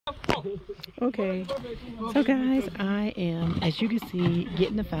Okay, so guys, I am, as you can see,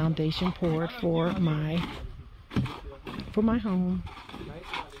 getting the foundation poured for my home.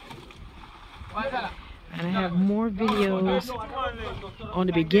 And I have more videos on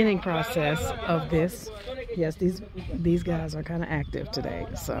the beginning process of this. Yes, these guys are kind of active today,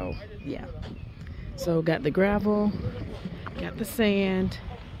 so yeah. So got the gravel, got the sand.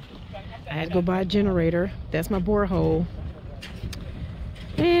 I had to go buy a generator. That's my borehole.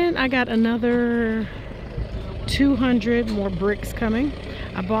 And I got another 200 more bricks coming.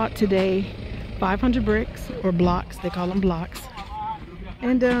 I bought today 500 bricks, or blocks. They call them blocks.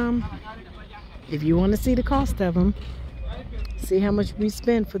 And if you want to see the cost of them, see how much we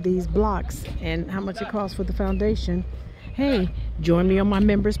spend for these blocks and how much it costs for the foundation, hey, join me on my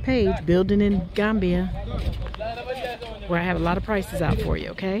members page, Building in Gambia, where I have a lot of prices out for you,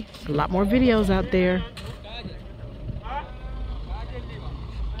 okay? A lot more videos out there.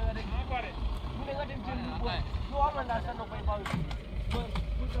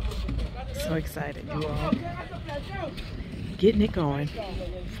 So excited, you all. Getting it going,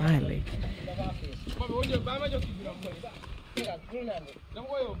 finally.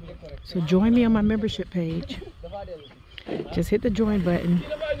 So join me on my membership page. Just hit the join button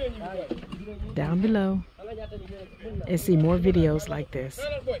down below and see more videos like this.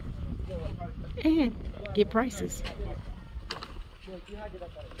 And get prices.